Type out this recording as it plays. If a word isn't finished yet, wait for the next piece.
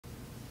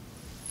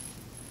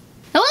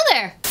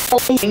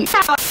What's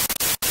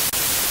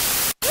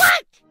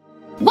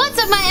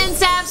up, my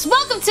NSAPs?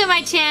 Welcome to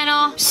my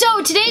channel.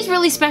 So today's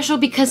really special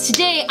because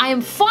today I am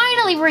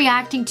finally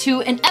reacting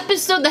to an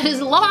episode that is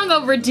long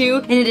overdue,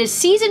 and it is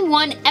season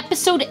 1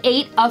 episode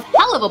 8 of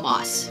HELLUVA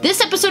Boss.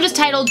 This episode is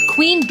titled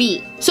Queen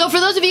Bee. So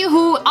for those of you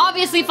who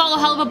obviously follow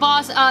HELLUVA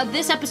Boss,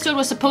 this episode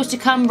was supposed to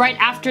come right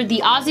after the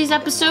Aussies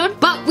episode,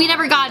 but we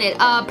never got it.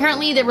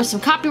 Apparently there were some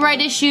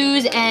copyright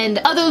issues and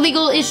other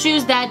legal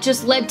issues that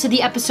just led to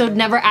the episode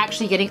never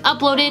actually getting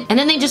uploaded, and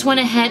then they just went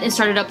ahead and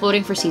started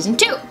uploading for season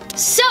 2.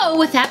 So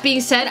with that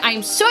being said, I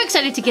am so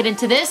excited to get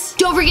into this.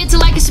 Don't forget to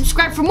like and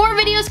subscribe for more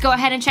videos. Go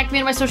ahead and check me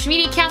on my social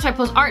media accounts where I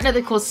post art and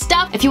other cool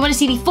stuff. If you want to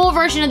see the full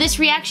version of this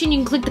reaction, you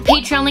can click the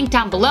Patreon link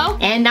down below.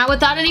 And now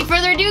without any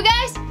further ado,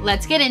 guys,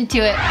 let's get into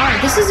it.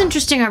 Alright, this is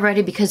interesting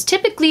already because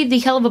typically the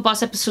HELLUVA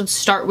Boss episodes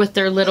start with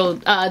their little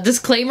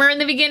disclaimer in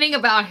the beginning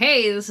about,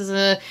 hey, this is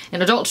an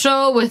adult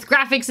show with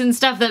graphics and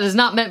stuff that is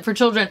not meant for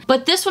children.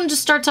 But this one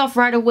just starts off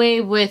right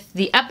away with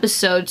the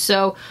episode,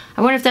 so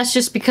I wonder if that's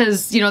just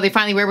because, you know, they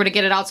finally were able to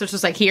get it out, so it's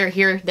just like, here,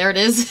 there it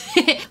is.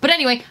 But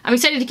anyway, I'm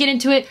excited to get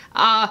into it,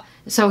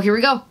 so here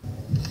we go.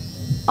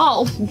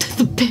 Oh,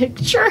 the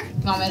picture.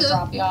 You want me to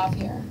drop you off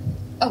here?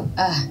 Oh,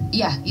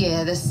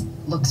 yeah, this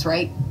looks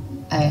right.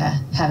 I,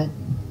 haven't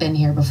been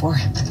here before.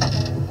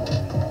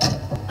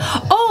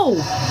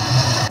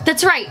 Oh!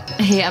 That's right.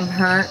 Hey, I'm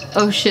her.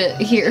 Oh shit,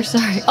 here,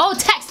 sorry. Oh,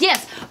 text,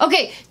 yes!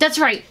 Okay, that's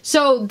right.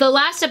 So the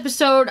last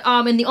episode,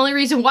 and the only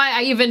reason why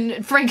I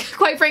even,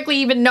 quite frankly,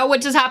 even know what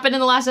just happened in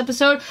the last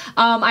episode,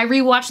 I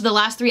rewatched the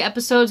last 3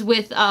 episodes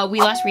with We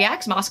Last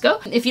Reacts,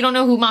 Moscow. If you don't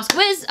know who Moscow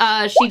is,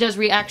 she does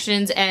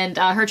reactions, and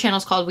her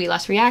channel's called We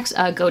Last Reacts.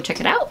 Go check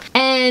it out.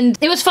 And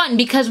it was fun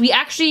because we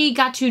actually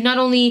got to not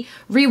only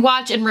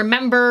rewatch and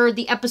remember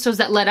the episodes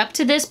that led up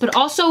to this, but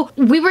also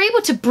we were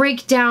able to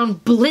break down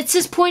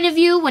Blitz's point of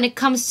view when it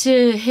comes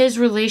to his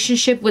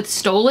relationship with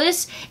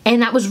Stolas,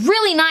 and that was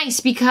really nice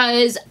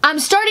because I'm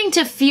starting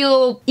to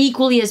feel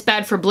equally as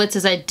bad for Blitz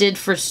as I did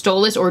for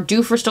Stolas, or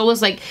do for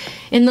Stolas. Like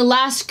in the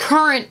last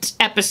current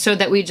episode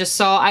that we just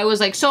saw, I was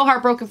like so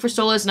heartbroken for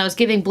Stolas and I was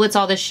giving Blitz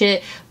all this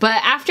shit,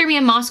 but after me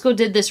and Moscow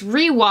did this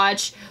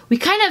rewatch, we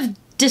kind of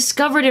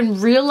discovered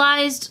and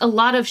realized a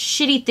lot of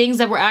shitty things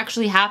that were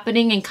actually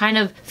happening, and kind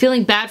of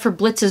feeling bad for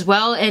Blitz as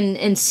well,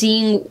 and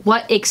seeing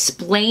what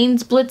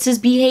explains Blitz's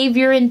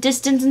behavior and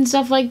distance and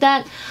stuff like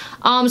that.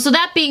 So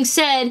that being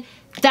said,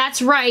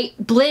 that's right,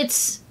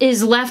 Blitz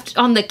is left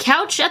on the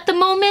couch at the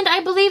moment,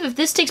 I believe. If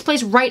this takes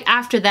place right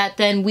after that,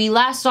 then we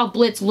last saw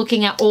Blitz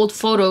looking at old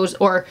photos,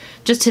 or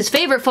just his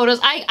favorite photos.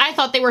 I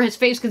thought they were his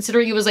faves,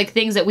 considering it was like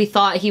things that we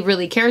thought he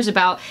really cares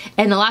about.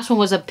 And the last one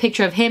was a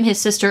picture of him, his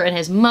sister, and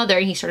his mother,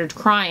 and he started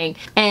crying.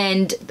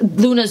 And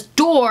Luna's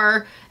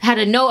door had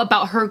a note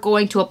about her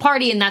going to a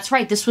party, and that's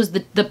right, this was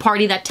the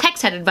party that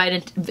Tex had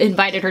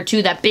invited her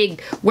to, that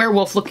big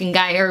werewolf looking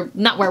guy, or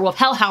not werewolf,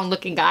 hellhound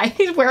looking guy.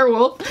 He's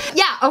werewolf.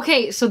 Yeah,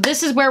 okay, so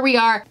this is where we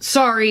are.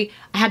 Sorry,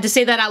 I had to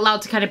say that out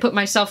loud to kind of put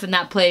myself in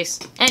that place.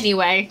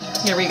 Anyway,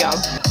 here we go.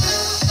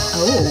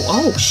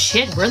 Oh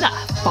shit, where the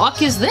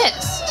fuck is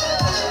this?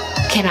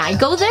 Can I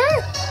go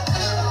there?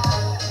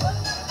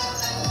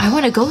 I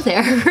want to go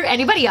there.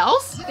 Anybody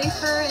else? Thanks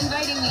for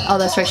inviting me. Oh,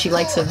 that's right, she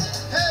likes him.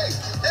 Hey,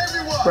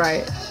 everyone!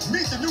 Right.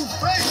 Meet the new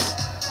face!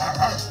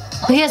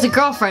 But he has a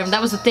girlfriend,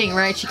 that was the thing,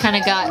 right? She kind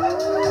of got...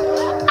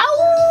 Ow!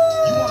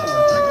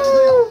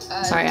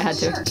 Sorry, I had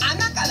to. Sure. I'm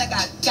not gonna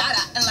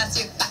gotta unless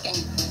you fucking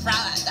throw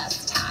it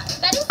this time.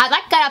 I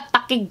like gotta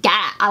fucking get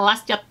it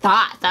unless you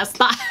thought. That's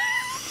not...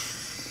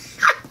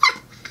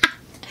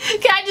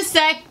 Can I just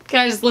say? Can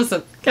I just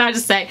listen? Can I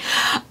just say?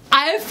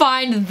 I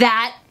find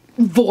that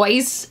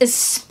voice,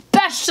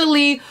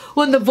 especially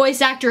when the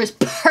voice actor is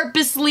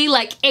purposely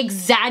like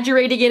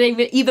exaggerating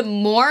it even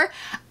more,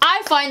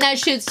 I find that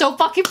shit so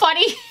fucking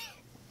funny.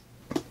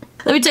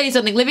 Let me tell you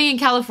something, living in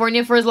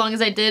California for as long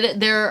as I did,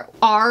 there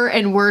are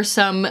and were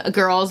some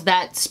girls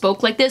that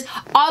spoke like this.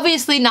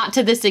 Obviously not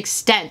to this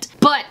extent,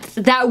 but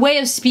that way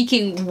of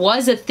speaking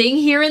was a thing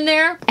here and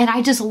there, and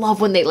I just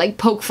love when they like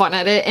poke fun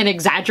at it and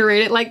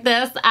exaggerate it like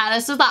this, and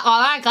it's just like,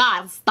 oh my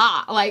god,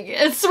 stop. Like,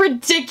 it's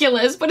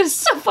ridiculous, but it's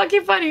so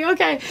fucking funny.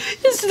 Okay,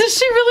 does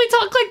she really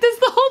talk like this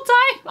the whole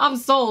time? I'm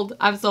sold.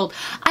 I'm sold.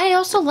 I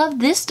also love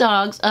this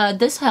dog's,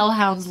 this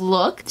hellhound's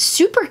look.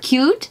 Super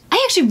cute.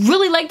 I actually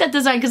really like that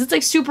design because it's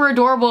like super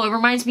adorable. It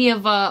reminds me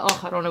of, oh,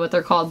 I don't know what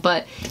they're called,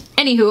 but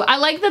anywho, I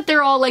like that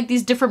they're all like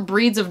these different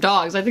breeds of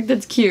dogs. I think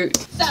that's cute.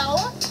 So,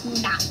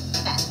 not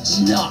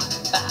fetch. Not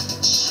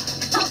fetch.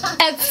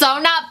 It's so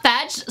not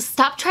fetch.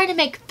 Stop trying to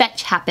make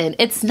fetch happen.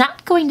 It's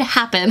not going to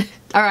happen.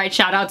 All right,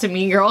 shout out to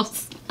Mean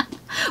Girls.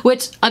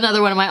 Which,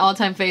 another one of my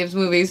all-time faves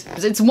movies.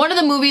 It's one of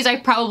the movies I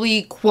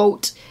probably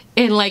quote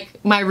in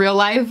like my real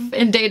life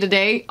and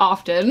day-to-day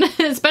often,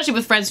 especially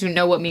with friends who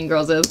know what Mean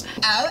Girls is.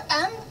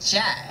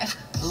 OMG.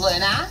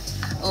 Luna.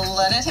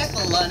 Lunatic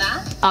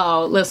Luna.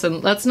 Oh,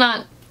 listen, let's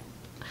not...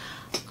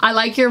 I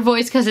like your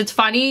voice because it's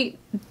funny.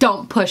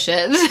 Don't push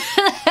it.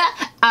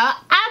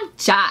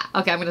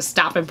 Okay, I'm gonna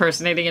stop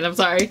impersonating it. I'm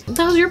sorry. What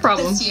the hell's your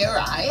problem? This year,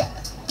 right?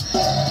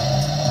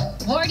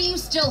 Where do you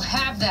still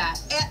have that?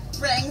 It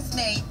brings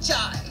me joy.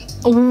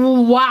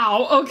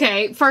 Wow,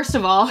 okay, first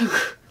of all,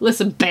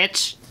 listen,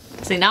 bitch.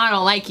 See, now I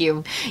don't like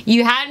you.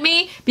 You had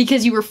me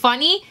because you were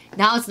funny.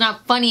 Now it's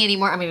not funny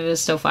anymore. I mean, it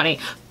is still funny,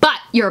 but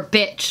you're a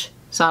bitch,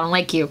 so I don't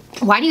like you.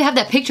 Why do you have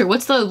that picture?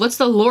 What's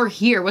the lore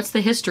here? What's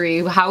the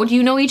history? How do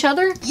you know each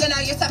other? You know,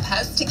 you're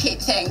supposed to keep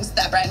things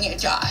that bring you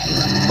joy.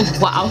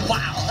 Wow.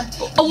 Wow.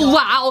 Oh,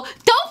 wow.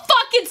 Don't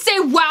fucking say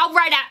wow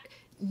right at...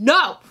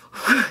 No.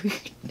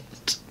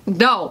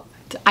 No.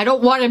 I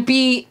don't want to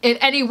be in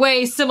any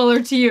way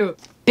similar to you.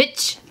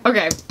 Bitch.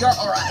 Okay. Your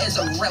aura is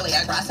really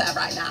aggressive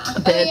right now.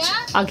 Bitch.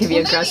 Oh, yeah? I'll give you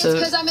Maybe aggressive.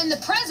 it's because I'm in the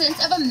presence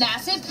of a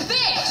massive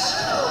fish.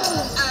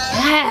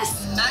 Yes.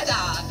 My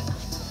dog.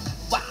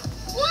 Wow.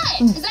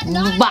 What? Is that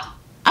not Wow.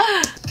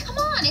 Come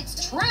on,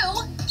 it's true.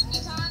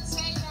 You can't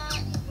say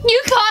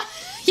that.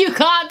 You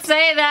can't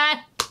say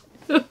that.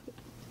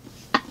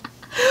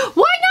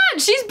 Why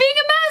not? She's being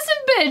a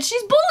massive bitch.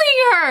 She's bullying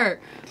her.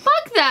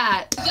 Fuck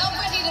that. Y'all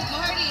ready to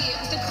party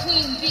with the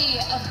queen bee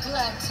of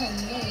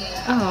gluttony?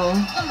 Oh.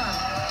 Come on.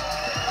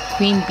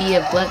 Queen bee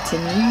of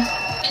gluttony.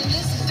 And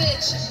this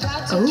bitch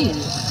about to Ooh. get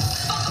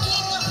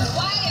fucking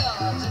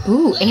wild.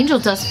 Ooh, angel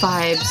dust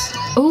vibes.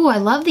 Ooh, I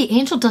love the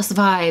angel dust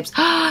vibes.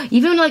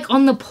 Even like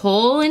on the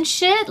pole and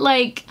shit.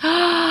 Like,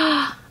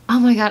 oh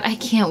my god, I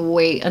can't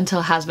wait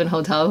until Has-Been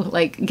Hotel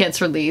like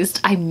gets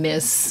released. I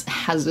miss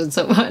Has-Been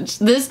so much.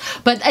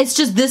 But it's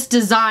just this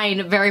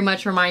design very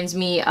much reminds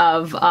me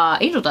of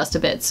angel dust a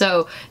bit.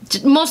 So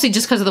mostly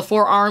just because of the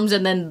 4 arms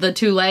and then the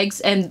 2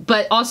 legs,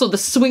 but also the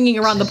swinging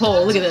around the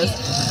pole. Look at this.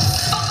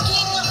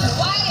 Fucking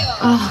wild.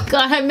 Oh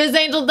god, I miss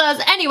angel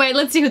dust. Anyway,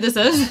 let's see who this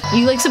is.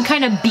 You like some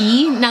kind of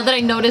bee? Now that I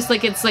noticed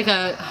like it's like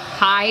a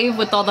hive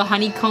with all the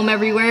honeycomb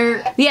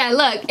everywhere. Yeah,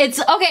 look, it's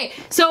okay.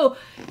 So,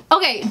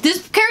 okay,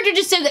 this character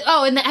just said that,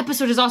 oh, and the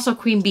episode is also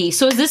Queen Bee.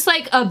 So is this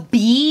like a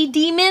bee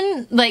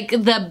demon? Like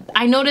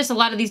I noticed a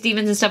lot of these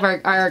demons and stuff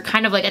are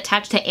kind of like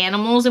attached to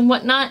animals and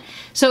whatnot.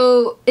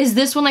 So is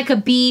this one like a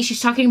bee? She's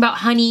talking about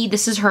honey.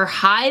 This is her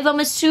hive, I'm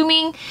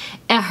assuming,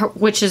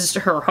 which is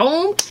her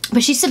home.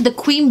 But she said the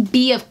Queen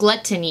Bee of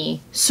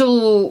Gluttony.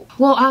 So,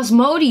 well,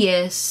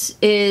 Asmodeus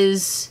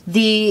is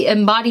the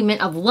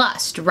embodiment of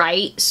lust,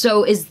 right?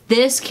 So is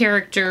this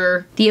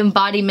character the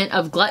embodiment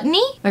of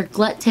gluttony? Or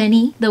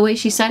gluttony, the way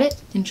she said it?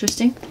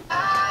 Interesting.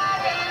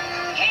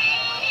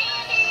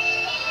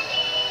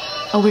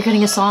 Oh, we're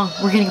getting a song.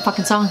 We're getting a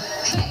fucking song.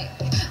 Hey,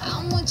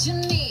 I'm what you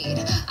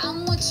need.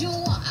 I'm what you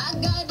want. I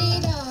got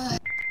it all.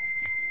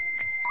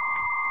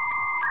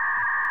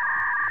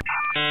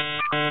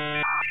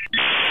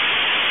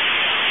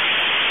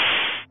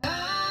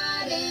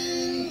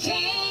 Cotton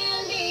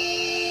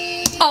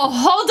candy. Oh,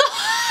 hold on.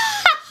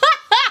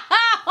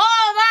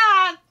 Hold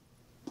on.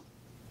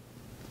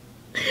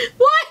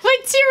 Why am I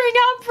tearing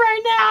up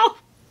right now?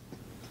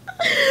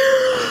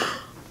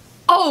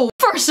 Oh,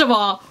 first of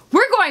all,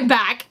 we're going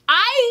back.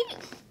 I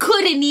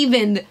couldn't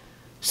even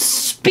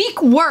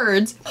speak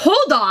words.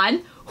 Hold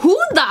on. Who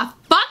the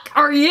fuck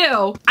are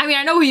you? I mean,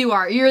 I know who you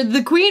are. You're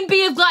the Queen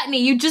Bee of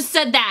Gluttony. You just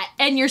said that.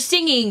 And you're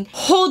singing.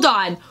 Hold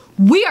on.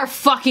 We are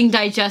fucking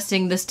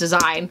digesting this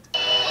design.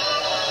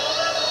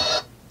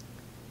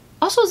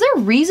 Also, is there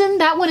a reason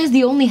that one is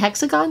the only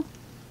hexagon?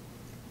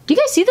 Do you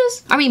guys see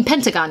this? I mean,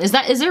 pentagon. Is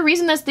there a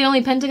reason that's the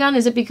only pentagon?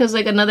 Is it because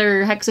like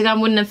another hexagon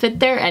wouldn't have fit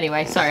there?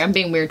 Anyway, sorry, I'm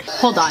being weird.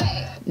 Hold on.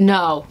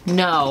 No.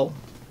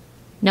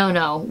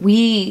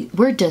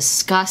 We're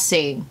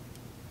discussing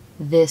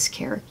this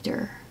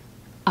character.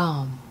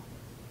 I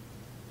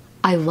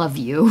love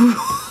you.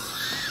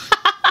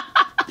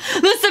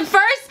 Listen,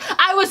 first,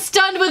 I was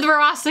stunned with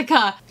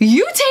Verosica.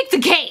 You take the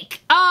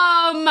cake.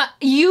 I'm what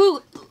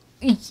you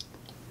need.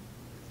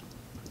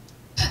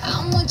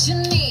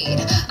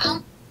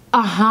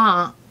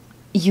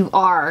 You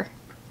are.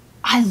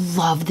 I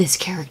love this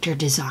character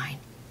design.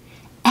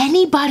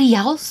 Anybody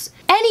else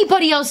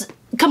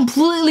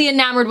completely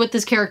enamored with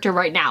this character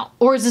right now?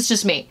 Or is this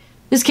just me?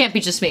 This can't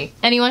be just me.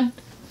 Anyone?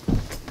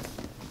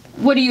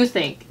 What do you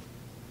think?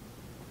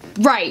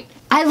 Right.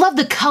 I love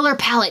the color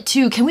palette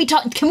too. Can we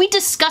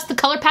discuss the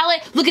color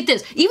palette? Look at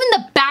this. Even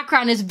the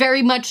background is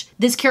very much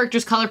this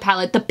character's color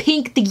palette. The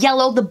pink, the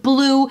yellow, the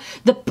blue,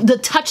 the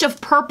touch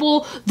of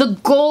purple, the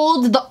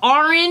gold, the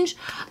orange.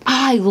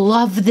 I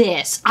love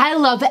this. I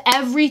love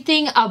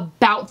everything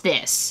about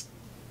this.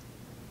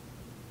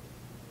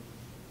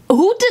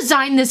 Who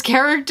designed this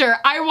character?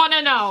 I want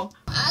to know.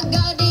 I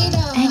got it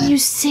all. And you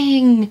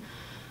sing.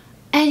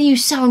 And you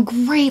sound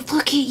great.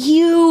 Look at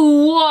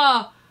you.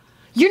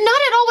 You're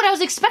not at all what I was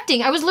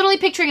expecting. I was literally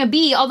picturing a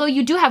bee, although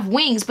you do have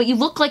wings, but you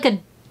look like a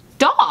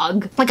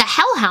dog. Like a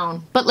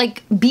hellhound, but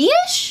like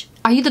bee-ish?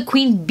 Are you the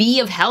Queen Bee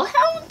of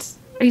hellhounds?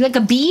 Are you like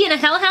a bee and a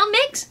hellhound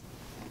mix?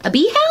 A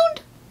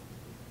bee-hound?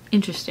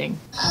 Interesting.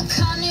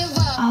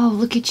 Oh,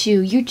 look at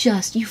you. You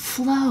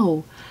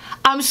flow.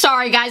 I'm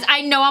sorry, guys.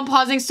 I know I'm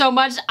pausing so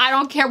much. I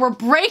don't care. We're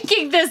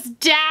breaking this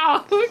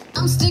down.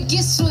 I'm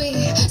sticky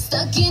sweet,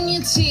 stuck in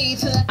your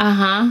teeth.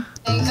 Uh-huh.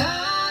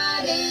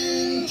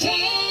 Cotton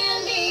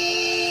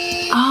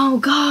candy. Oh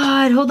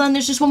God, hold on,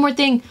 there's just one more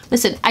thing.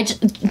 Listen,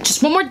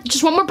 just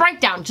one more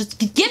breakdown. Just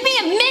give me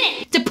a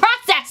minute to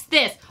process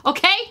this,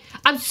 okay?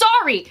 I'm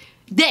sorry.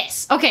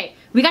 Okay,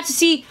 we got to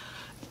see,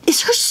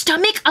 is her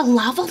stomach a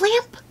lava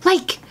lamp?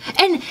 Like,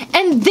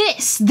 and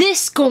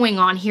this going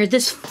on here,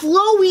 this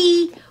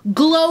flowy,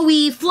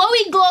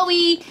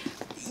 glowy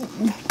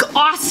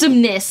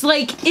awesomeness.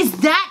 Like, is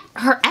that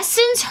her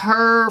essence,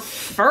 her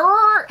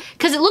fur?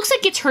 Because it looks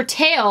like it's her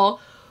tail,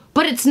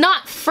 but it's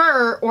not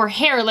fur or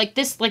hair like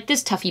this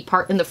tuffy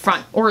part in the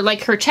front, or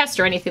like her chest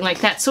or anything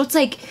like that. So it's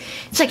like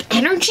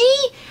energy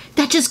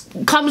that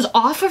just comes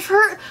off of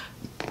her.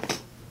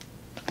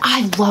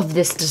 I love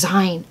this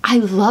design. I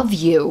love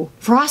you.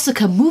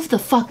 Veronica, move the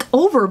fuck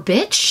over,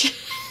 bitch.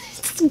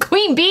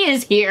 Queen Bee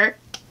is here.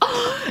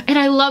 And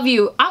I love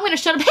you. I'm gonna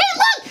shut up. Hey,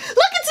 look!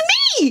 Look, it's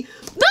me!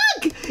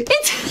 Look!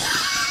 It's...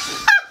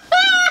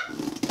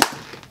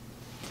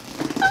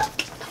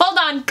 Hold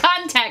on,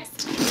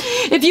 context.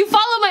 If you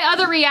follow my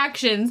other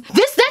reactions,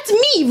 that's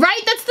me,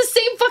 right? That's the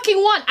same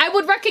fucking one. I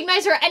would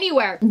recognize her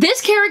anywhere. This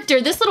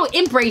character, this little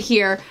imp right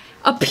here,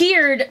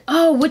 appeared,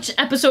 oh, which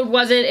episode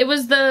was it? It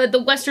was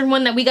the Western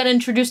one that we got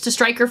introduced to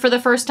Stryker for the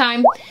first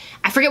time.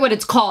 I forget what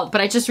it's called,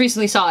 but I just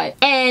recently saw it.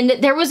 And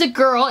there was a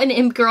girl, an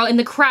imp girl in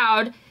the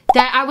crowd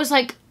that I was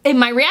like, in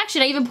my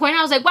reaction, I even pointed out,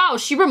 I was like, wow,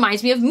 she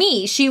reminds me of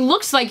me. She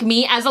looks like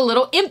me as a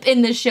little imp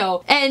in this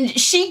show. And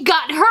she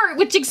got hurt,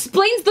 which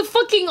explains the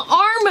fucking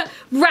arm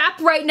wrap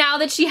right now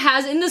that she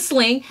has in the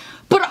sling.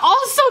 But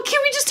also, can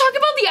we just talk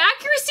about the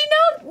accuracy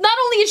now? Not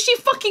only is she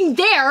fucking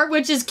there,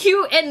 which is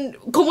cute and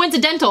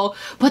coincidental,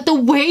 but the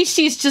way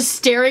she's just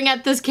staring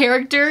at this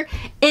character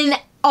in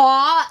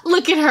awe.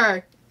 Look at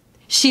her.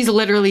 She's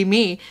literally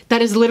me.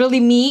 That is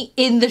literally me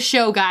in the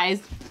show,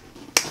 guys.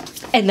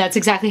 And that's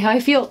exactly how I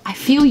feel. I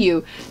feel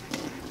you.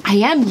 I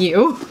am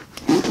you.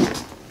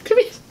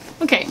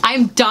 Okay,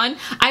 I'm done.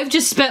 I've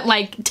just spent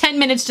like 10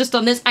 minutes just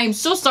on this. I'm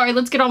so sorry.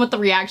 Let's get on with the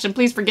reaction.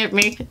 Please forgive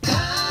me.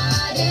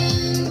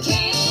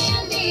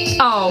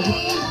 Oh.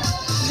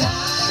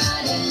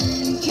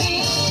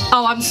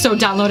 Oh, I'm so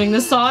downloading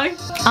this song.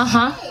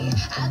 Uh-huh.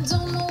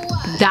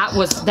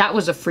 That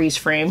was a freeze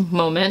frame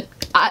moment.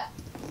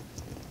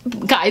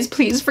 Guys,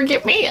 please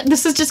forgive me.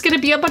 This is just gonna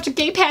be a bunch of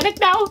gay panic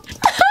now.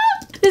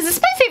 Is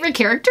this my favorite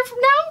character from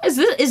now?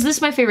 Is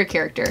this my favorite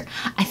character?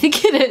 I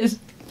think it is.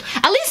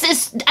 At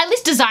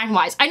least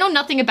design-wise. I know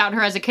nothing about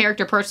her as a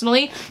character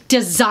personally.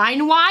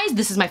 Design-wise,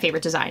 this is my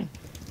favorite design.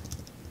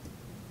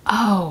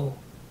 Oh.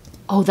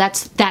 Oh,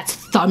 that's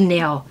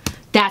thumbnail.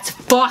 That's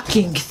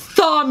fucking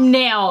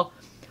thumbnail.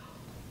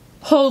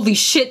 Holy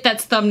shit,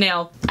 that's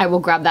thumbnail. I will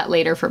grab that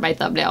later for my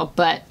thumbnail,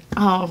 but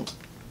am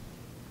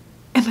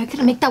I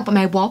gonna make that with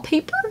my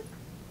wallpaper?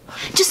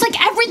 Just like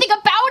everything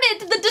about it,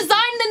 the design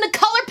and the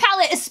color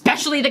palette,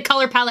 especially the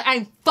color palette.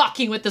 I'm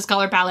fucking with this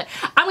color palette.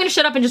 I'm gonna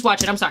shut up and just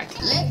watch it. I'm sorry.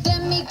 Let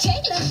them eat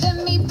cake, let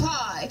them eat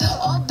pie,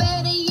 or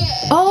better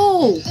yet,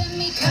 oh. Let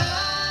them eat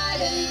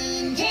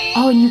cotton candy.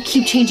 Oh, and you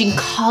keep changing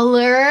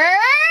colors.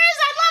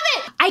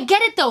 I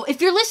get it though.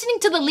 If you're listening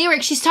to the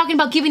lyrics, she's talking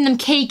about giving them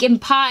cake and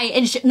pie,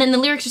 and then the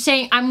lyrics are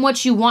saying, I'm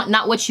what you want,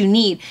 not what you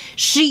need.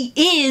 She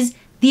is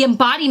the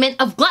embodiment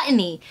of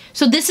gluttony.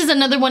 So this is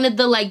another one of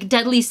the like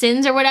deadly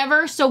sins or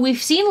whatever. So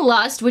we've seen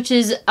lust, which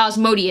is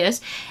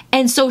Asmodeus,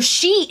 and so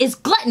she is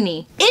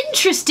gluttony.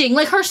 Interesting,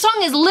 like her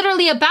song is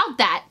literally about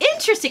that.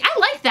 Interesting, I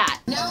like that.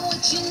 Know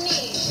what you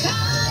need.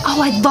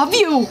 Oh, I love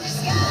you.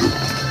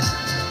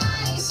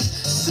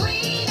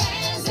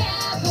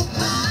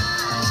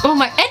 Oh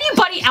my,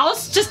 anybody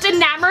else just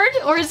enamored?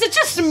 Or is it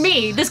just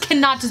me? This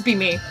cannot just be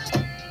me.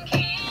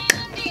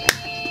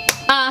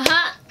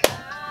 Uh-huh.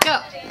 Go.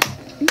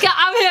 Go,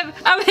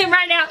 I'm him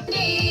right now.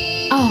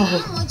 Oh.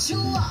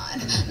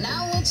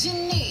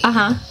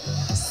 Uh-huh.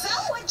 So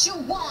what you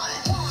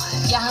want?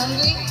 You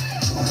hungry?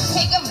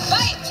 Take a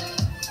bite.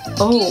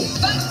 Oh.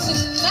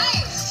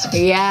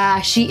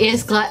 Yeah, she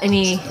is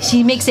gluttony.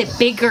 She makes it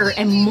bigger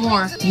and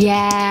more.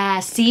 Yeah,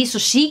 see? So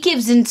she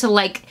gives into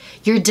like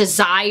your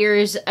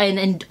desires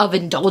and of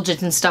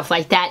indulgence and stuff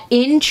like that.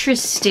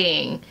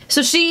 Interesting.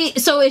 So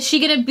is she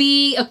gonna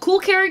be a cool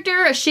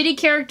character, a shitty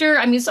character?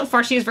 I mean, so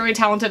far she is very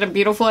talented and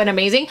beautiful and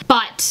amazing,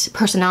 but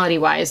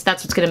personality-wise,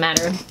 that's what's gonna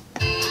matter.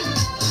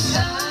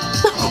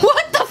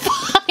 What the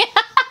fuck?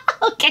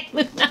 Okay,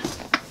 Luna.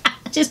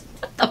 Just,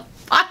 what the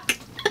fuck?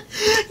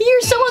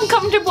 You're so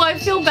uncomfortable, I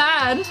feel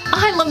bad. Oh,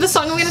 I love this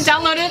song, I'm gonna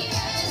download it.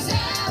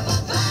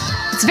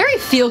 It's very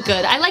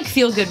feel-good. I like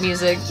feel-good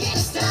music.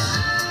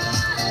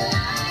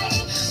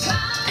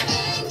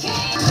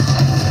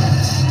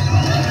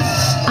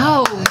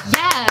 Oh,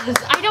 yes.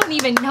 I don't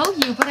even know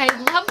you, but I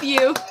love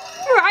you.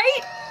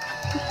 Right?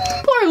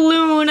 Poor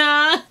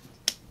Luna.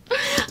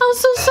 I'm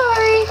so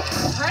sorry.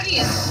 The party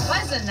is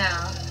pleasant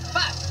now.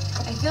 Fuck.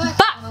 I feel like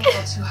I'm a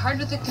little too hard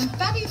with the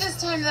confetti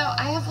this time, though.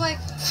 I have, like,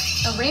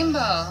 a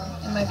rainbow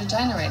in my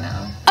vagina right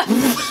now.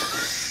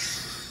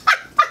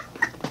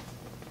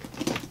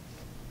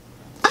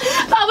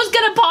 I was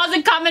gonna pause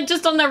and comment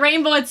just on the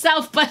rainbow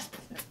itself, but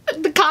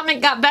the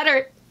comment got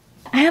better.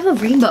 I have a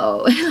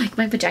rainbow in, like,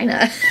 my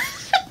vagina.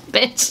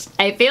 Bitch,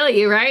 I feel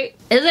you, right?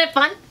 Isn't it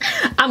fun?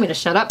 I'm gonna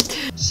shut up.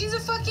 She's a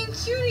fucking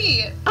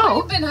cutie. Oh. Where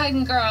you been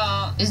hiding,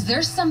 girl? Is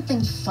there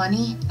something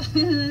funny?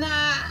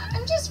 Nah,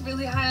 I'm just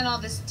really high on all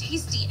this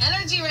tasty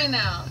energy right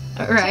now.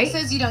 Right.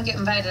 Tech says you don't get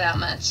invited out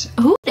much.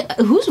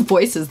 Whose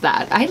voice is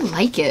that? I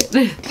like it.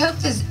 Hope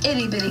this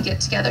itty bitty get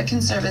together can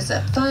serve as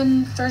a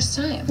fun first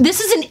time. This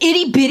is an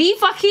itty bitty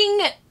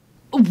fucking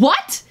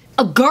what?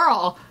 A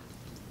girl.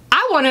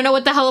 I want to know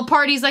what the hell a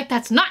party's like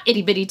that's not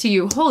itty bitty to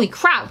you. Holy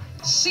crap.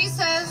 She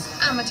says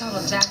I'm a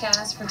total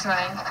jackass for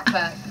trying,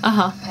 but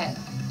hey,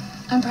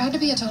 I'm proud to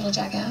be a total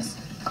jackass.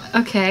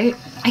 Okay.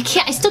 I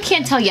still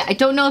can't tell yet. I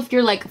don't know if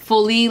you're like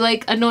fully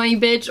like annoying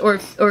bitch or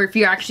if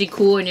you're actually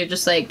cool and you're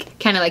just like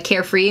kind of like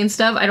carefree and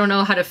stuff. I don't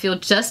know how to feel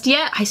just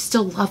yet. I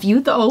still love you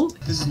though.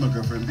 This is my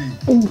girlfriend B.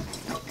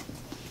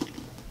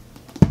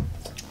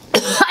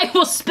 I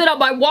will spit out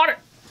my water.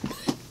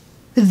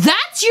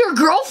 That's your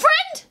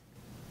girlfriend?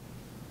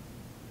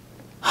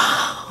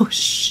 Oh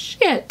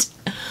shit.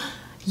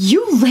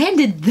 You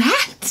landed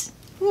that?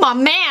 My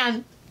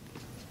man.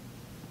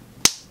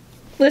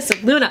 Listen,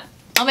 Luna,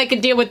 I'll make a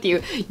deal with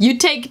you. You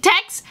take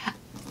Tex.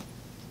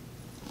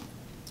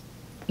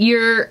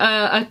 You're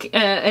an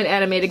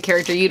animated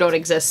character. You don't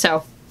exist,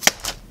 so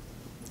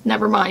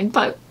never mind.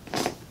 But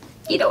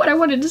you know what I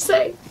wanted to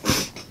say?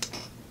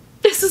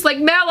 This is like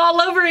Mel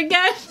all over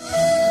again.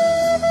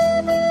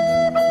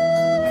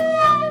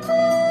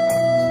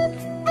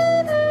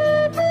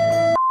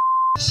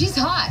 She's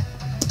hot.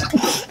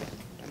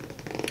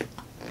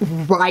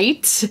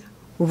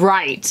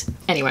 Right.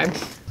 Anyway.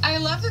 I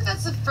love that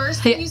that's the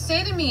first thing you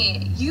say to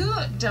me. You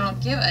don't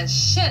give a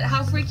shit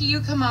how freaky you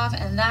come off,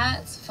 and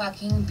that's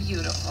fucking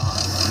beautiful.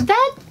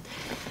 That,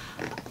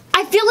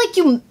 I feel like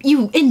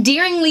you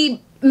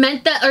endearingly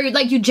meant that, or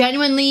like you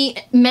genuinely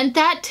meant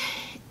that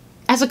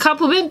as a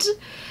compliment.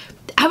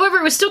 However,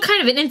 it was still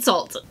kind of an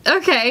insult.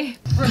 Okay.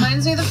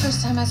 Reminds me of the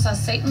first time I saw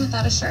Satan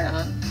without a shirt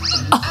on.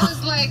 I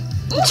was like,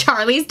 ooh.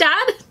 Charlie's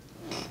dad?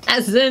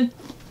 As in,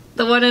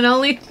 the one and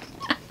only?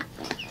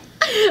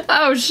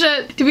 Oh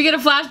shit. Did we get a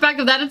flashback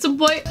of that at some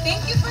point?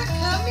 Thank you for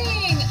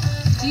coming.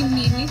 Do you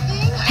need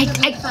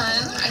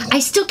anything? I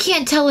still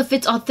can't tell if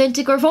it's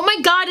authentic or if, oh my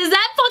god, is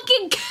that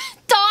fucking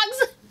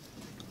dog's?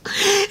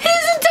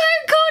 His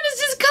entire coat is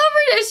just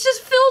covered. It's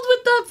just filled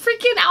with the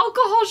freaking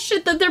alcohol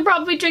shit that they're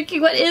probably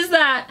drinking. What is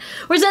that?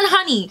 Or is that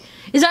honey?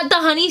 Is that the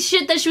honey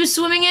shit that she was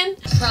swimming in?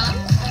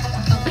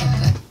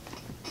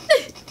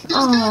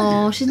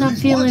 Oh, she's not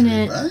feeling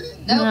it.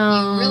 Nope,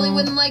 you really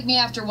wouldn't like me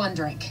after one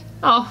drink.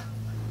 Oh,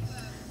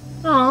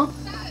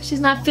 she's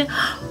not feeling.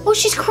 Oh,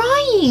 she's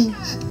crying.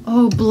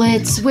 Oh,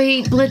 Blitz.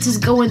 Wait, Blitz is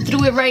going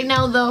through it right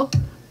now, though.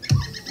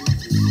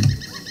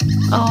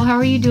 Oh, how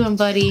are you doing,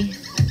 buddy?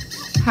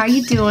 How are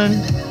you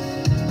doing?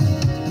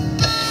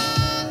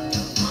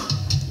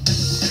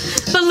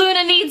 But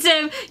Luna needs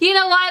him. You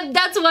know what?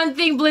 That's one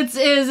thing Blitz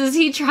is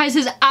he tries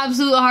his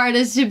absolute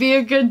hardest to be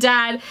a good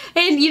dad.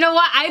 And you know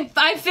what?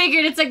 I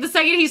figured it's like the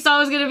second he saw it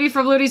was gonna be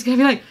from Luna, he's gonna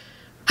be like,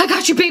 I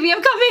got you, baby,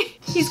 I'm coming.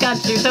 He's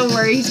got you, don't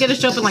worry. He's gonna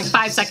show up in like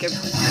 5 seconds.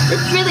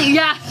 It's really,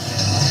 yeah.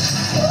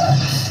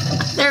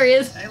 There he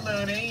is. Hey,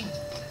 Looney.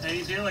 How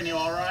you doing? You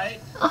all right?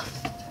 Oh,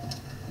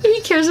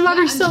 he cares about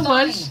her so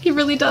much. He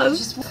really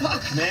does.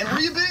 Fuck, man,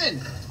 where you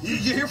been? You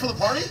here for the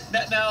party?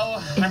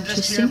 No, I'm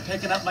just here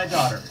picking up my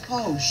daughter.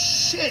 Oh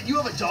shit, you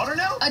have a daughter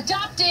now?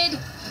 Adopted.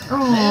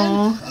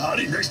 Oh.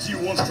 Howdy, next to you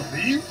wants to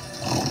leave?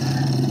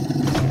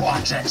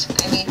 Watch it.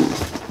 I mean,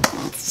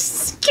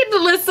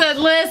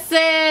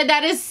 Listen,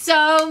 that is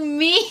so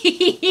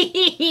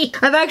mean.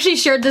 I've actually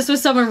shared this with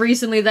someone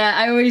recently that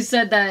I always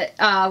said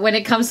that when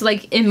it comes to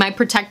like in my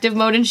protective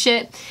mode and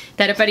shit,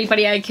 that if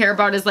anybody I care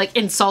about is like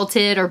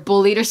insulted or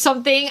bullied or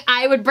something,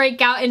 I would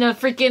break out in a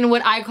freaking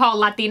what I call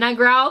Latina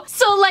growl.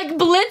 So like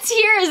Blitz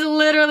here is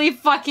literally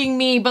fucking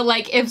me, but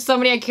like if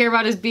somebody I care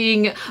about is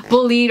being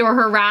bullied or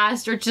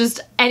harassed or just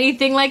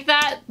anything like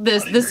that,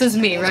 this is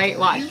me, right?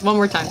 Watch, one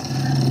more time.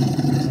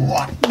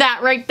 That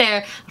right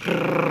there.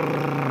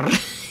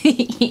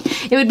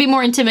 It would be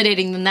more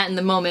intimidating than that in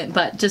the moment,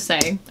 but just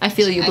saying. I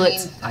feel you,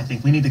 Blitz. I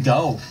think we need to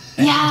go. It's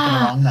been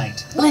a long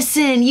night.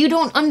 Listen, you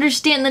don't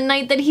understand the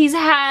night that he's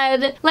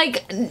had.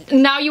 Like,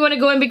 now you want to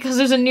go in because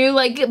there's a new,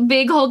 like,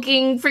 big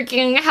hulking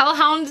freaking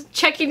hellhound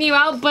checking you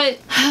out, but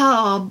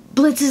oh,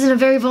 Blitz is in a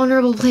very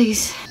vulnerable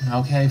place.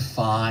 Okay,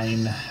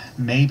 fine.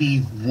 Maybe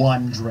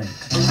one drink.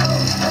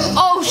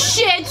 Oh,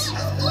 shit!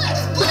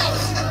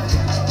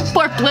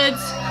 Poor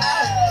Blitz.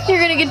 You're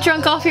gonna get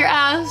drunk off your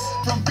ass.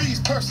 From B's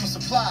personal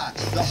supply,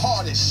 the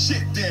hardest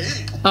shit there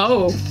is.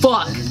 Oh,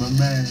 fuck. My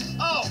man.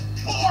 Oh,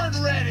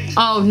 born ready!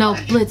 Oh, no,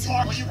 Blitz.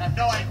 Well, you have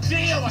no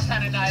idea what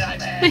kind of night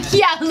I've had.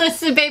 Yeah,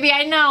 listen, baby,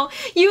 I know.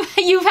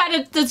 You've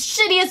had the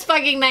shittiest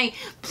fucking night.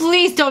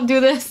 Please don't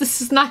do this.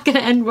 This is not gonna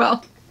end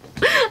well.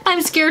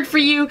 I'm scared for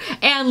you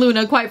and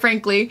Luna, quite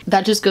frankly.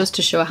 That just goes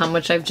to show how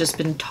much I've just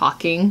been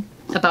talking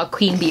about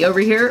Queen Bee over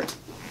here.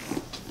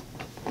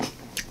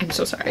 I'm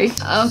so sorry. Okay.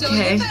 So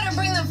you better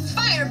bring the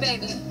fire,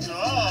 baby.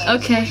 Oh,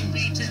 okay.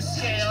 Be too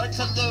scared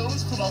to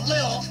lose to a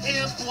little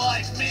imp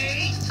like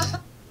me.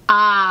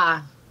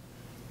 Ah.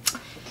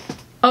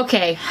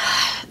 Okay.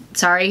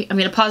 Sorry, I'm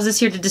gonna pause this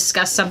here to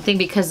discuss something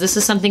because this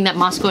is something that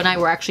Moscow and I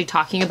were actually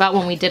talking about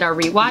when we did our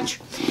rewatch.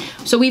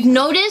 So we've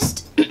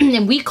noticed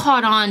and we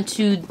caught on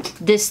to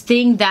this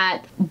thing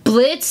that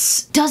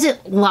Blitz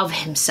doesn't love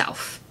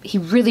himself. He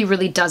really,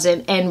 really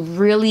doesn't, and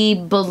really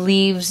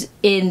believes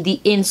in the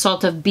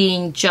insult of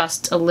being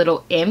just a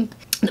little imp.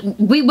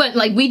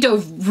 We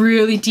dove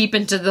really deep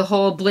into the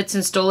whole Blitz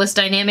and Stolas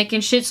dynamic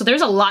and shit, so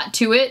there's a lot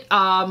to it.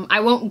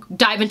 I won't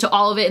dive into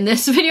all of it in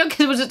this video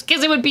because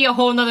it would be a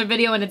whole nother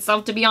video in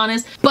itself, to be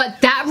honest. But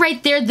that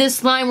right there,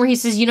 this line where he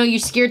says, you know, you're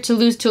scared to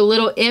lose to a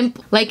little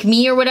imp like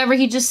me, or whatever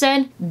he just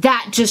said,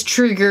 that just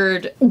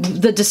triggered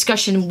the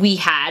discussion we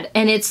had.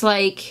 And it's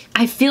like,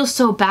 I feel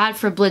so bad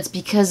for Blitz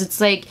because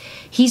it's like,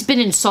 he's been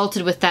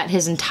insulted with that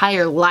his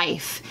entire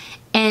life.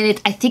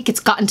 And I think it's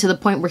gotten to the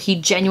point where he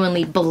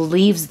genuinely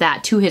believes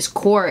that to his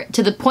core,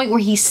 to the point where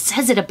he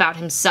says it about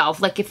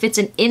himself, like if it's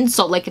an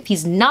insult, like if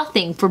he's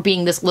nothing for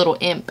being this little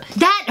imp.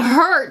 That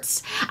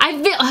hurts.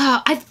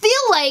 I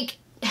feel like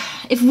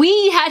if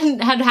we hadn't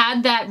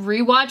had that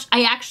rewatch,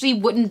 I actually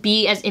wouldn't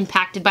be as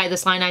impacted by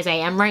this line as I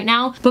am right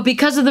now. But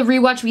because of the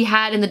rewatch we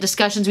had and the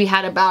discussions we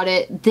had about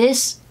it,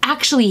 this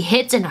actually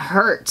hits and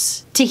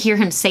hurts to hear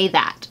him say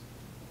that.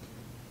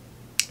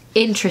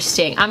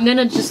 Interesting. I'm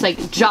gonna just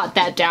like jot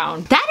that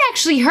down. That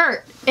actually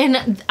hurt,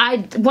 and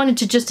I wanted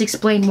to just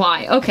explain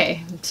why.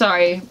 Okay,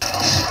 sorry.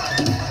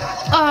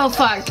 Oh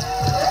fuck.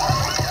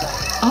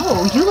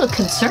 Oh, you look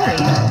concerned.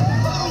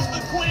 Who's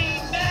the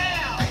queen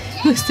now?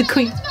 Who's the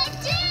queen? My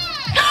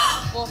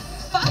dad! Well,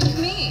 fuck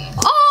me.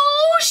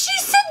 Oh, she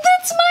said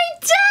that's my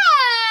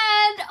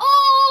dad!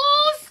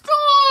 Oh,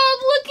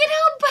 stop! Look at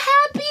how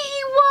happy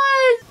he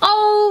was!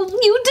 Oh,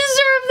 you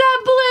deserve that,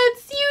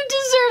 Blitz! You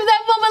deserve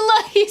that, Mama.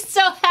 Look, he's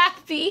so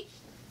happy.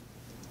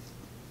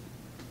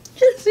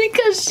 Just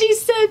because she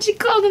said she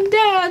called him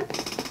dad.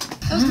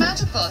 That was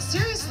magical.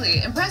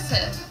 Seriously,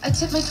 impressive. I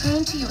tip my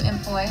crown to you,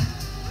 imp boy.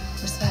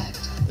 Respect.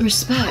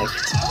 Respect.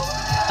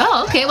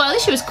 Oh, okay. Well, at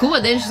least she was cool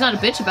with it. She's not a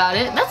bitch about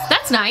it.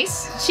 That's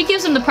nice. She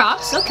gives him the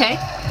props. Okay.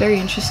 Very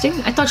interesting.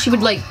 I thought she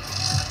would like...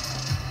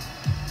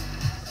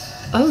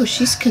 Oh,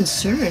 she's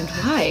concerned.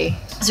 Why?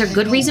 Is there a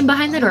good reason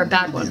behind that or a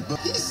bad one?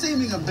 He's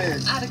seeming a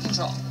bit. Out of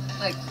control.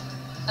 Like,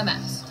 a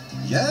mess.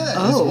 Yeah,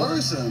 Oh. it's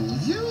worrisome.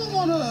 You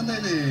wanna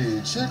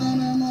maybe check on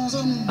him or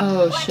something?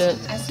 Oh, shit.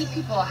 I see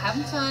people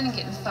having fun and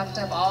getting fucked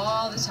up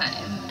all the time.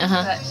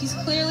 Uh-huh. But he's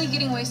clearly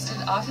getting wasted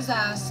off his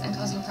ass and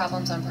causing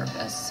problems on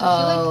purpose. So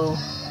Oh.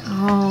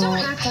 Don't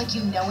Oh. act like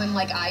you know him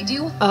like I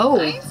do. I feel Oh.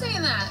 like, I ain't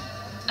saying that.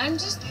 I'm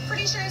just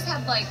pretty sure he's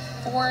had like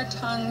 4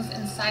 tongues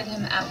inside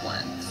him at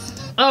once.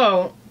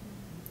 Oh.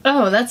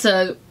 Oh, that's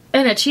an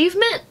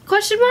achievement?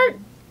 Question mark?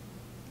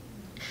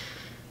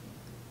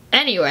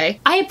 Anyway,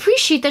 I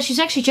appreciate that she's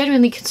actually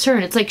genuinely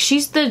concerned. It's like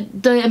she's the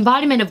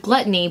embodiment of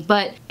gluttony,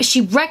 but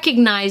she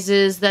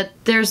recognizes that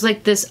there's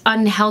like this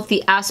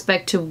unhealthy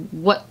aspect to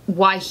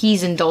why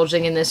he's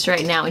indulging in this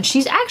right now, and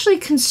she's actually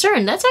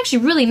concerned. That's actually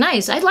really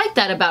nice. I like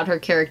that about her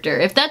character.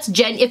 If it's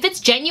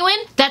genuine,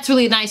 that's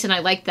really nice, and I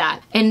like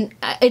that. And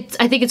I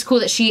think it's cool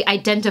that she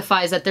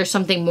identifies that there's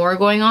something more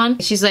going on.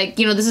 She's like,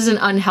 you know, this is an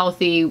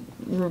unhealthy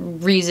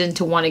reason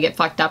to want to get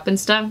fucked up and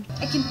stuff.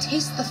 I can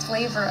taste the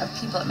flavor of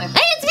people at my...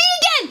 Hey, it's me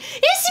again!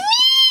 It's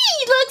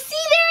me! Look, see,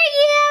 there I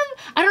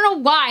am! I don't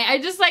know why. I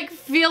just, like,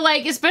 feel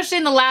like, especially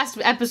in the last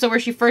episode where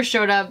she first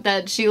showed up,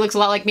 that she looks a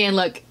lot like me, and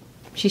look,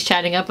 she's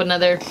chatting up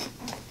another...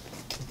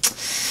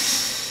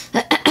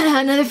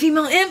 another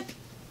female imp.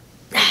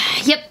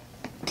 Yep.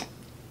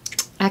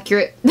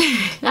 Accurate.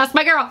 That's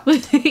my girl.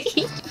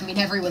 I mean,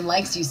 everyone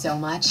likes you so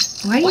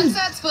much. Why are you... What's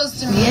that supposed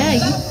to mean? Yeah,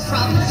 Is that a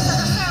problem?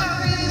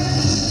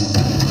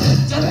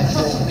 Don't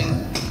fuck with me.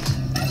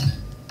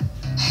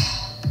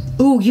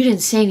 Ooh, you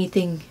didn't say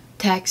anything,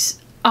 Tex.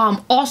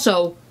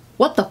 Also,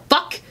 what the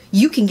fuck?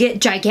 You can get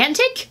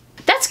gigantic?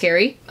 That's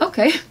scary.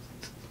 Okay.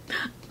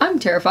 I'm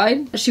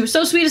terrified. She was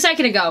so sweet a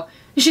second ago.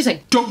 And she's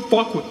like, Don't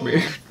fuck with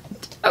me.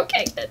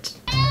 okay, bitch.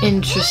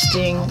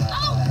 Interesting.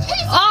 Oh!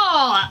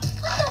 Oh!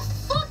 What the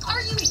fuck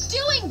are you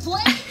doing,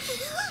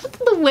 Blitz?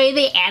 The way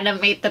they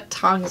animate the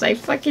tongues, I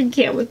fucking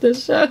can't with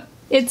this show.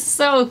 It's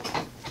so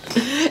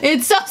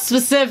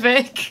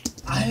specific.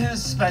 I didn't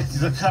expect you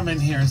to come in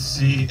here and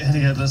see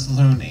any of this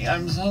loony.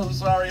 I'm so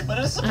sorry, but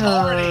it's a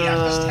party. I'm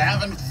just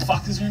having...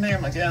 Fuck is your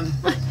name again?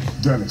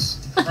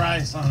 Dennis.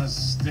 Christ on a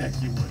stick,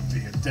 you would be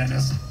a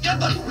dentist. Get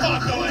the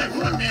fuck away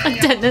from me! I'm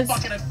dentist.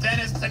 fucking a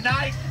dentist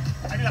tonight!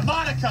 I need a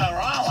Monica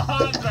or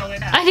Alejandro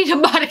in I need a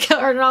Monica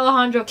or an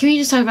Alejandro. Can we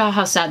just talk about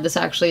how sad this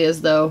actually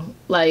is, though?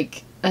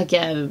 Like,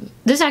 again,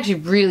 this actually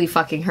really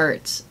fucking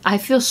hurts. I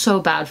feel so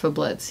bad for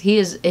Blitz. He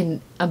is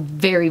in a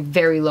very,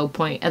 very low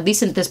point, at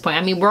least at this point.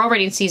 I mean, we're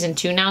already in season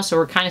 2 now, so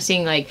we're kind of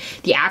seeing, like,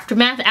 the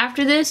aftermath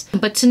after this.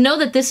 But to know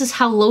that this is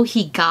how low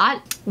he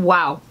got,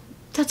 wow.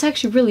 That's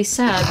actually really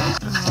sad.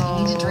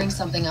 You need to drink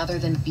something other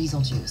than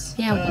Beezle juice.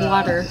 Yeah,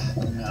 water.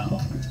 No.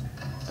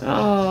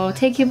 Oh,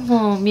 take him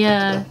home,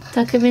 yeah.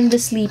 Tuck him into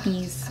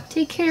sleepies.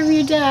 Take care of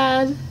your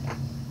dad.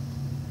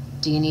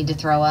 Do you need to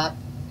throw up?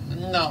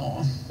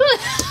 No.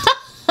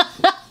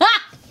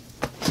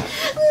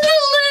 The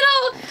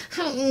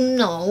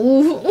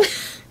No.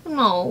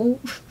 No.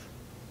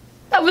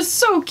 That was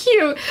so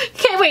cute.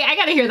 Okay, wait, I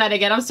gotta hear that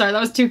again. I'm sorry. That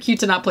was too cute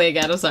to not play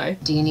again. I'm sorry.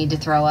 Do you need to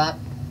throw up?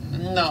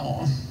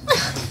 No.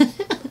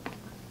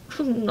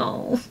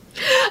 No.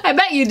 I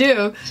bet you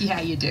do. Yeah,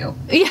 you do.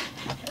 Yeah.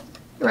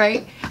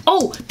 Right?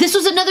 Oh, this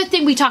was another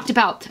thing we talked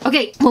about.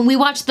 Okay, when we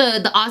watched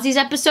the Aussies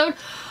episode,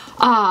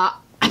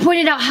 I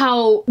pointed out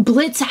how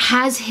Blitz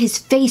has his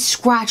face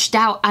scratched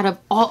out of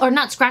all, or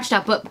not scratched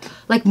out, but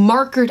like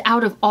markered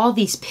out of all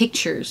these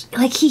pictures.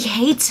 Like he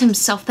hates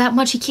himself that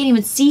much, he can't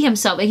even see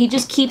himself, and he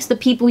just keeps the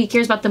people he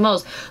cares about the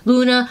most.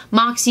 Luna,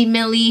 Moxie,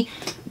 Millie.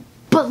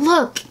 But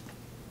look,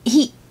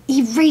 he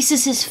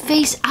erases his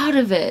face out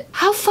of it.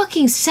 How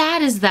fucking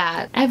sad is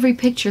that? Every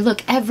picture,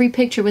 look, every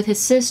picture with his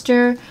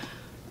sister,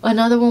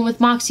 another one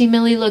with Moxie,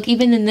 Millie, look,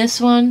 even in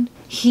this one,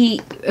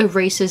 he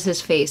erases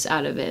his face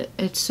out of it.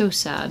 It's so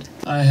sad.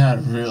 I had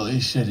a really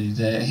shitty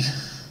day.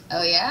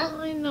 Oh yeah?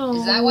 I know.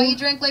 Is that why you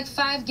drank like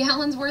 5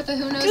 gallons worth of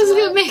who knows This is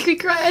gonna what? make me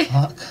cry.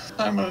 Fuck.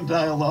 I'm gonna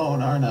die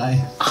alone, aren't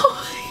I?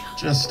 Oh my God.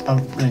 Just a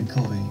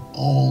wrinkly,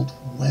 old,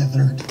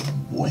 weathered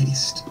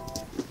waste.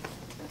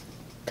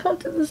 Don't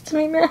do this to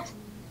me, man.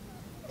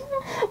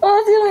 Oh,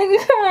 it's gonna make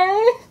me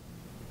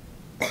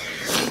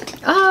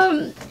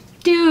cry.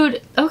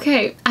 Dude,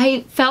 okay.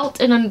 I felt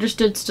and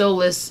understood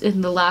Stollis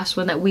in the last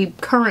one that we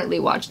currently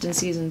watched in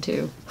season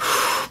 2.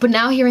 But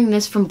now hearing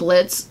this from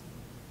Blitz,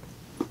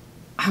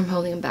 I'm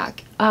holding him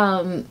back.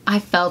 I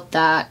felt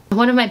that.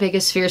 One of my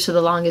biggest fears for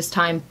the longest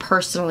time,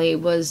 personally,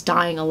 was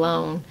dying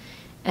alone.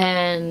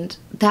 And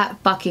that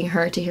fucking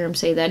hurt to hear him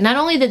say that. Not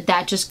only that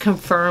that just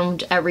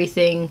confirmed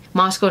everything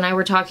Moscow and I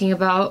were talking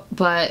about,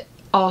 but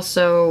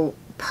also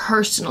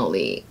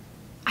personally,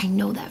 I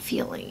know that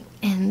feeling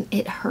and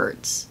it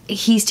hurts.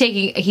 He's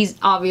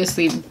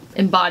obviously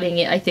embodying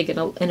it, I think, in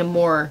a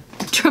more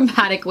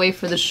dramatic way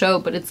for the show,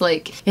 but it's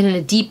like in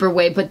a deeper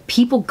way. But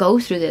people go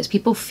through this,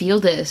 people feel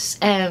this,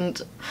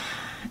 and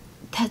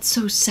that's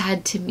so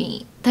sad to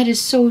me. That is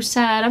so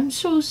sad. I'm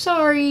so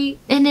sorry.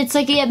 And it's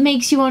like it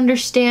makes you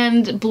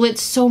understand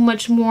Blitz so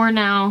much more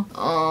now.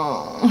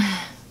 Oh.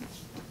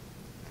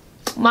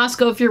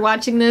 Moscow, if you're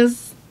watching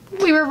this,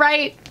 we were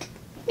right.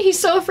 He's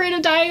so afraid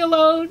of dying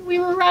alone. We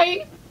were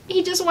right.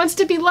 He just wants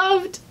to be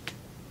loved.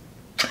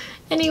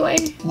 Anyway.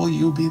 Will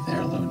you be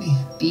there, Looney?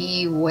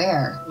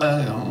 Beware.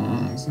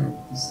 It's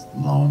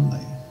lonely.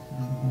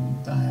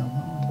 Die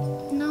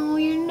alone. No,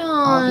 you're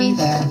not. I'll be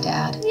there,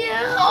 Dad.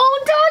 Yeah.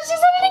 Oh, God, she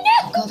said it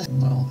again. Go to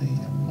Millie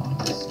and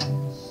Moxie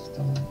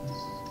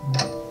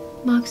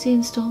Stollis. Moxie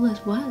and Stollis.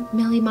 What?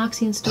 Millie,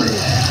 Moxie, and Stollis.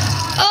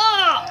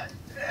 Oh!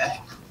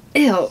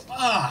 Ew.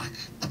 Fuck.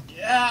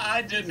 Yeah,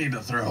 I did need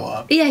to throw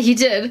up. Yeah, you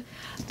did.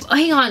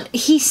 Hang on.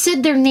 He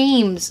said their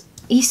names.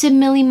 He said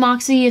Millie,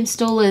 Moxie, and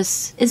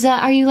Stollis.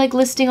 Are you like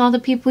listing all the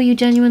people you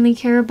genuinely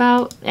care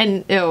about?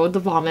 And, ew,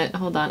 the vomit.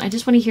 Hold on. I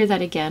just want to hear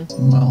that again.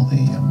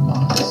 Millie and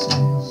Moxie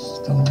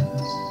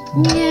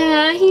Stollis.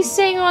 Yeah, he's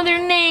saying all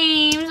their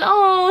names.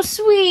 Oh,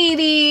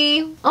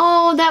 sweetie.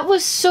 Oh, that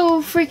was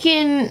so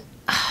freaking...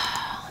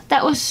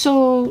 That was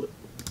so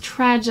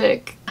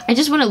tragic. I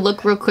just want to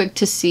look real quick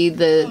to see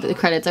the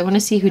credits. I want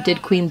to see who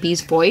did Queen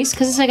Bee's voice,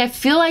 because it's like I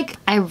feel like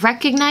I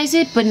recognize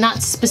it, but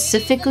not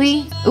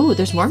specifically. Ooh,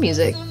 there's more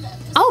music.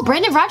 Oh,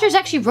 Brandon Rogers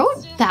actually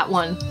wrote that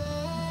one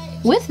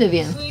with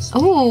Vivian.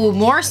 Oh,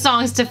 more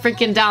songs to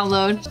freaking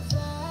download.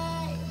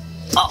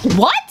 Oh,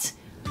 what?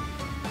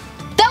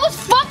 That was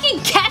fucking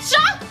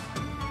Kesha?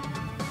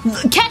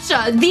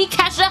 Kesha, the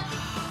Kesha.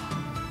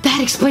 That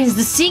explains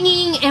the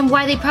singing and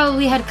why they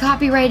probably had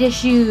copyright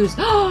issues.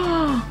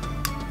 That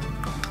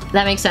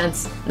makes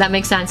sense. That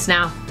makes sense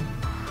now.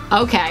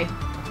 Okay.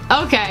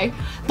 Okay.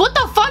 What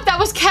the fuck? That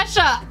was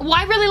Kesha. Well,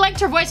 I really liked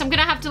her voice. I'm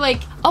gonna have to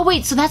like... Oh,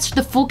 wait. So that's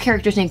the full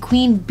character's name.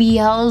 Queen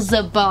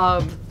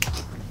Beelzebub.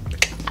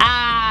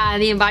 Ah,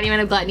 the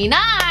embodiment of gluttony.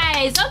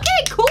 Nice.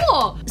 Okay,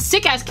 cool.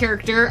 Sick-ass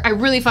character. I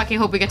really fucking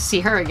hope we get to see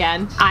her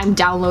again. I'm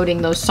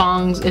downloading those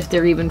songs if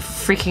they're even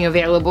freaking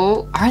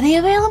available. Are they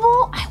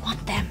available? I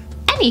want them.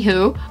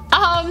 Anywho,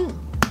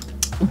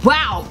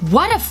 wow,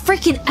 what a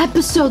freaking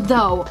episode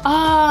though.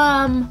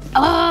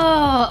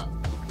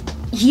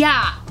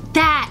 Yeah,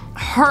 that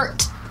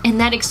hurt. And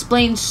that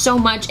explains so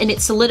much, and it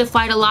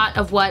solidified a lot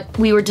of what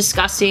we were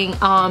discussing,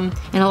 and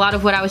a lot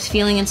of what I was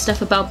feeling and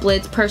stuff about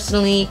Blitz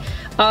personally.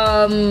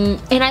 And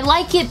I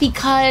like it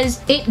because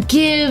it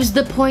gives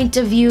the point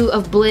of view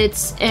of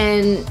Blitz,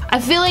 and I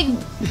feel like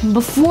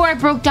before I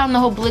broke down the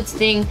whole Blitz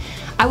thing,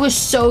 I was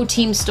so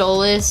Team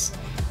Stollis.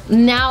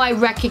 Now I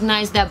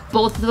recognize that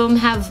both of them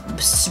have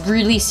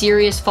really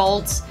serious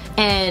faults,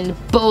 and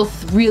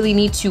both really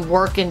need to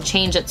work and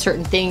change at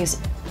certain things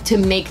to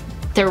make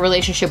their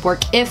relationship work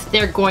if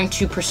they're going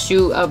to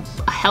pursue a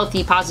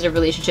healthy, positive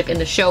relationship in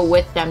the show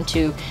with them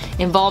two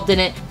involved in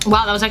it.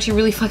 Wow, that was actually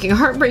really fucking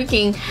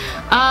heartbreaking.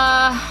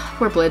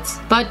 Poor Blitz.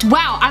 But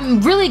wow,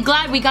 I'm really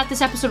glad we got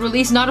this episode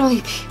released, not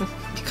only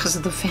because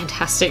of the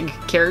fantastic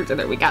character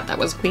that we got that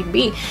was Queen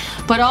Bee,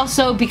 but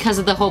also because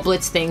of the whole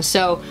Blitz thing.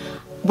 So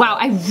wow,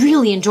 I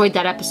really enjoyed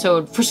that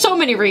episode for so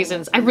many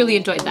reasons. I really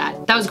enjoyed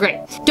that. That was great.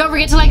 Don't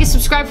forget to like and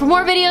subscribe for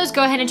more videos.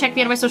 Go ahead and check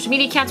me out on my social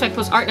media accounts where I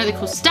post art and other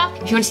cool stuff.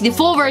 If you want to see the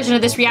full version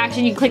of this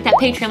reaction, you can click that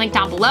Patreon link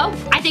down below.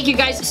 I thank you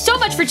guys so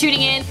much for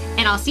tuning in,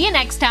 and I'll see you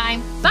next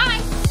time. Bye!